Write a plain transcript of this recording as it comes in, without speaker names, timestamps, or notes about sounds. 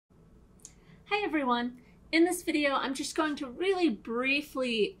everyone. In this video, I'm just going to really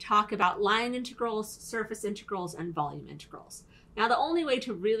briefly talk about line integrals, surface integrals, and volume integrals. Now, the only way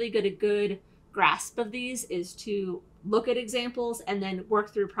to really get a good grasp of these is to look at examples and then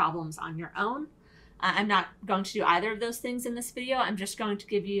work through problems on your own. I'm not going to do either of those things in this video. I'm just going to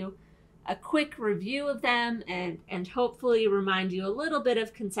give you a quick review of them and hopefully remind you a little bit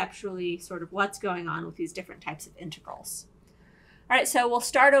of conceptually sort of what's going on with these different types of integrals. All right, so we'll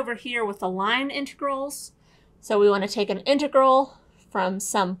start over here with the line integrals. So we want to take an integral from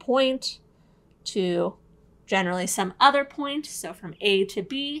some point to generally some other point, so from A to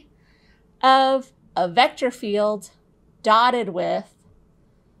B, of a vector field dotted with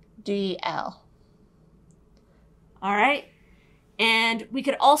dl. All right, and we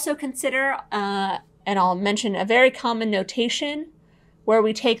could also consider, and I'll mention a very common notation, where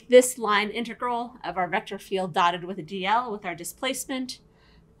we take this line integral of our vector field dotted with a dl with our displacement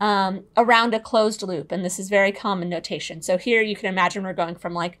around a closed loop. And this is very common notation. So here you can imagine we're going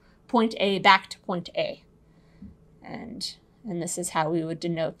from like point A back to point A. And this is how we would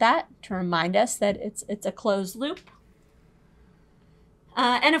denote that to remind us that it's a closed loop.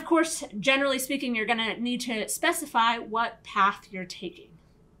 And of course, generally speaking, you're going to need to specify what path you're taking.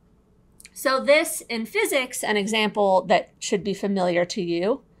 So this, in physics, an example that should be familiar to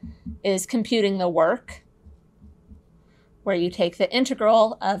you is computing the work, where you take the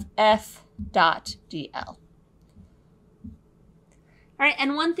integral of f dot dl. All right,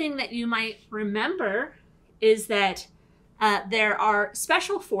 and one thing that you might remember is that there are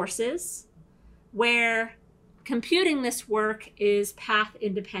special forces where computing this work is path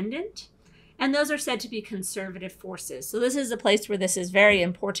independent, and those are said to be conservative forces. So this is a place where this is very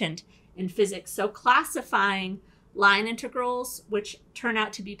important in physics. So classifying line integrals, which turn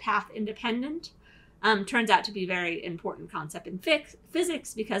out to be path independent, turns out to be a very important concept in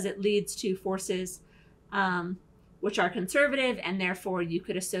physics because it leads to forces which are conservative, and therefore you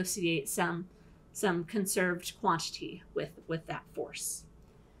could associate some conserved quantity with that force.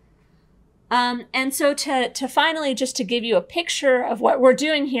 And so to finally, just to give you a picture of what we're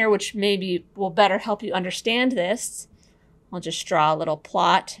doing here, which maybe will better help you understand this, I'll just draw a little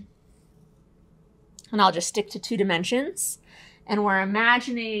plot. And I'll just stick to 2 dimensions. And we're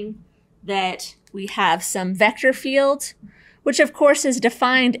imagining that we have some vector field, which of course is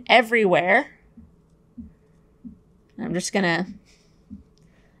defined everywhere. I'm just gonna,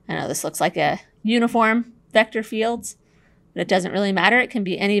 I know this looks like a uniform vector field, but it doesn't really matter. It can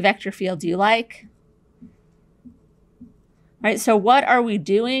be any vector field you like. All right, so what are we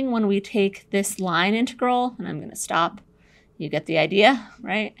doing when we take this line integral? And I'm gonna stop. You get the idea,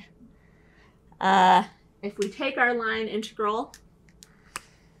 right? If we take our line integral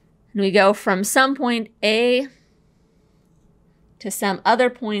and we go from some point A to some other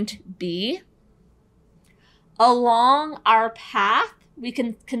point B, along our path, we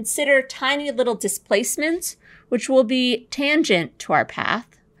can consider tiny little displacements, which will be tangent to our path.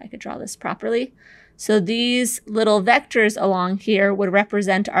 If I could draw this properly. So these little vectors along here would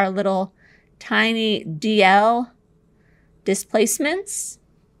represent our little tiny dl displacements.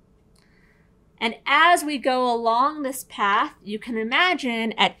 And as we go along this path, you can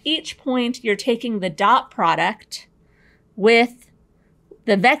imagine at each point you're taking the dot product with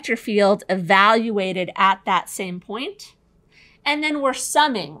the vector field evaluated at that same point. And then we're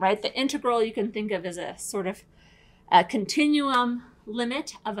summing, right? The integral you can think of as a sort of a continuum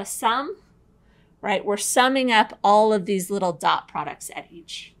limit of a sum, right? We're summing up all of these little dot products at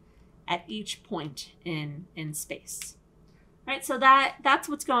each point in space. Right, so that's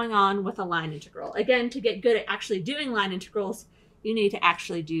what's going on with a line integral. Again, to get good at actually doing line integrals, you need to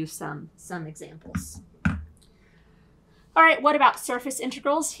actually do some examples. All right, what about surface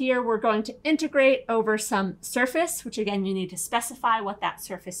integrals? Here we're going to integrate over some surface, which again, you need to specify what that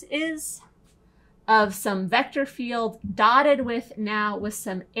surface is, of some vector field dotted with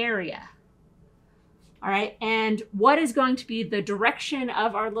some area. All right, and what is going to be the direction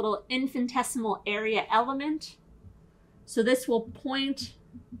of our little infinitesimal area element? So this will point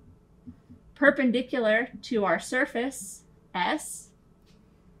perpendicular to our surface, S,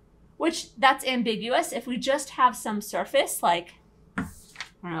 which that's ambiguous. If we just have some surface, like, I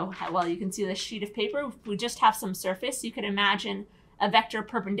don't know how well you can see this sheet of paper. If we just have some surface, you could imagine a vector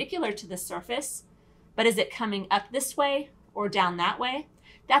perpendicular to the surface, but is it coming up this way or down that way?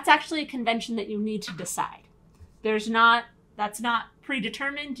 That's actually a convention that you need to decide. That's not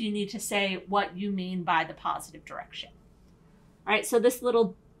predetermined. You need to say what you mean by the positive direction. All right, so this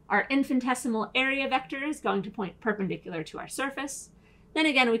our infinitesimal area vector is going to point perpendicular to our surface. Then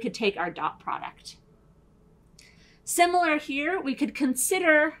again, we could take our dot product. Similar here, we could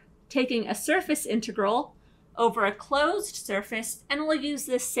consider taking a surface integral over a closed surface, and we'll use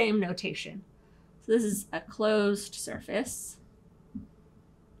this same notation. So this is a closed surface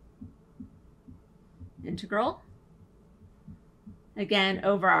integral, again,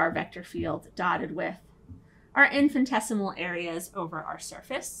 over our vector field dotted with our infinitesimal areas over our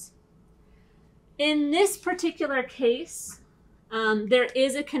surface. In this particular case, there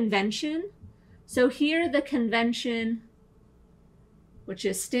is a convention. So here the convention, which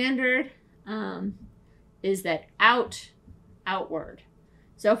is standard, is that outward.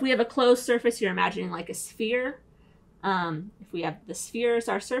 So if we have a closed surface, you're imagining like a sphere. If we have the sphere as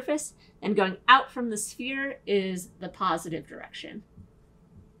our surface, and going out from the sphere is the positive direction.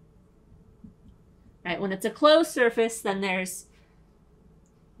 Right? When it's a closed surface, then there's,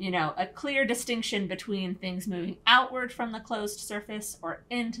 a clear distinction between things moving outward from the closed surface or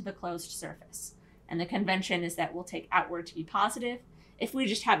into the closed surface. And the convention is that we'll take outward to be positive. If we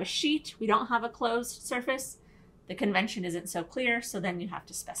just have a sheet, we don't have a closed surface, the convention isn't so clear, so then you have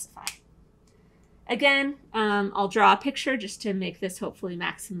to specify. Again, I'll draw a picture just to make this hopefully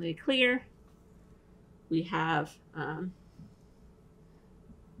maximally clear. We have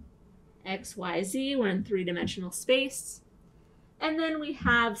X, Y, Z, we're in three-dimensional space. And then we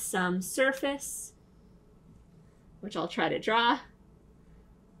have some surface, which I'll try to draw,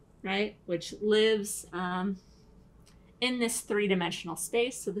 right, which lives in this three-dimensional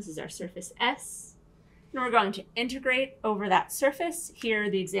space. So this is our surface S. And we're going to integrate over that surface. Here,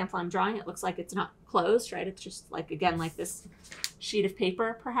 the example I'm drawing, it looks like it's not closed, right? It's just like, again, like this sheet of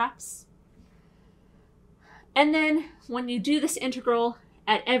paper, perhaps. And then when you do this integral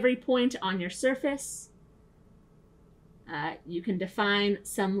at every point on your surface, you can define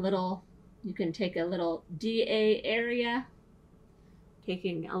you can take a little dA area,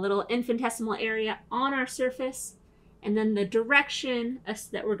 taking a little infinitesimal area on our surface, and then the direction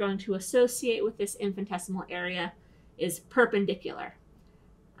that we're going to associate with this infinitesimal area is perpendicular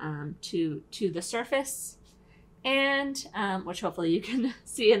to the surface, and which hopefully you can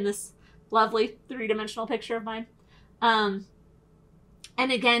see in this lovely three-dimensional picture of mine. And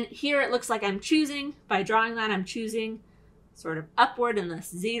again, here it looks like I'm choosing, by drawing that, I'm choosing sort of upward in the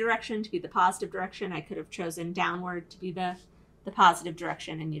Z direction to be the positive direction. I could have chosen downward to be the positive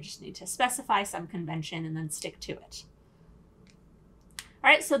direction, and you just need to specify some convention and then stick to it. All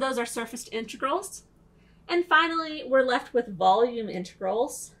right, so those are surface integrals. And finally, we're left with volume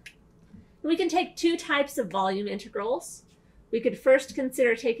integrals. We can take two types of volume integrals. We could first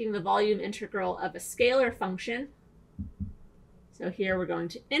consider taking the volume integral of a scalar function. So here we're going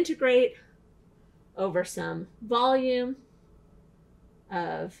to integrate over some volume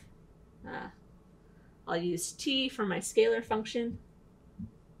of, I'll use t for my scalar function,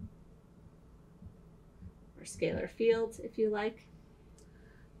 or scalar fields if you like.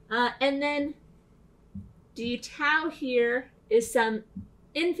 And then d tau here is some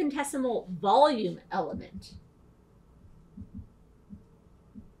infinitesimal volume element.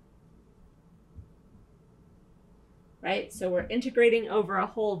 Right? So we're integrating over a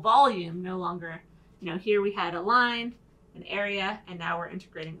whole volume, no longer, here we had a line, an area, and now we're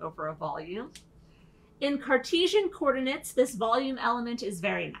integrating over a volume. In Cartesian coordinates, this volume element is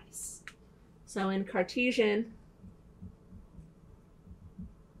very nice. So in Cartesian,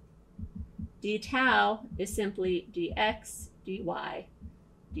 d tau is simply dx, dy,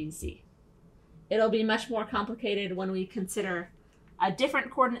 dz. It'll be much more complicated when we consider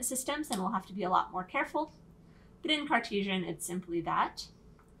different coordinate systems, and we'll have to be a lot more careful. But in Cartesian, it's simply that.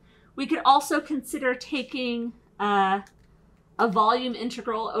 We could also consider taking a volume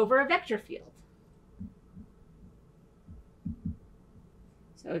integral over a vector field.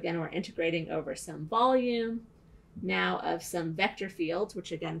 So again, we're integrating over some volume now of some vector fields,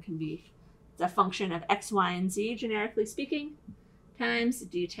 which again can be the function of x, y, and z, generically speaking, times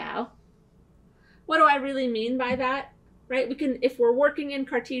d tau. What do I really mean by that? Right? We can, if we're working in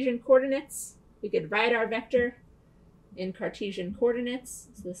Cartesian coordinates, we could write our vector in Cartesian coordinates.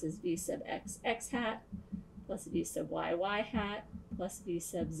 So this is v sub x, x hat, plus v sub y, y hat, plus v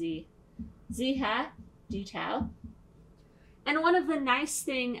sub z, z hat, d tau. And one of the nice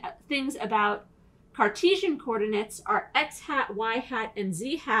things about Cartesian coordinates are x hat, y hat, and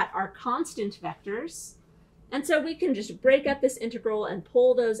z hat are constant vectors. And so we can just break up this integral and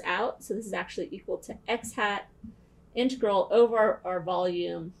pull those out. So this is actually equal to x hat integral over our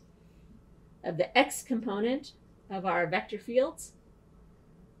volume of the x component of our vector fields,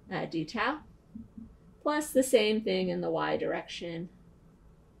 d tau, plus the same thing in the y direction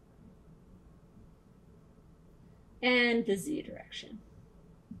and the z direction.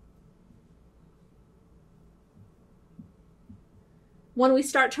 When we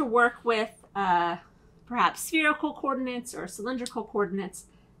start to work with perhaps spherical coordinates or cylindrical coordinates,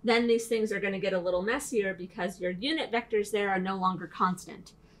 then these things are going to get a little messier because your unit vectors there are no longer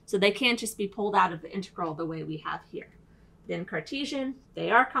constant. So they can't just be pulled out of the integral the way we have here. In Cartesian, they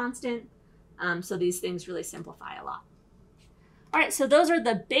are constant, so these things really simplify a lot. All right, so those are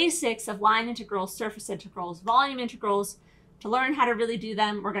the basics of line integrals, surface integrals, volume integrals. To learn how to really do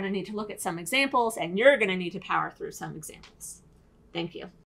them, we're going to need to look at some examples, and you're going to need to power through some examples. Thank you.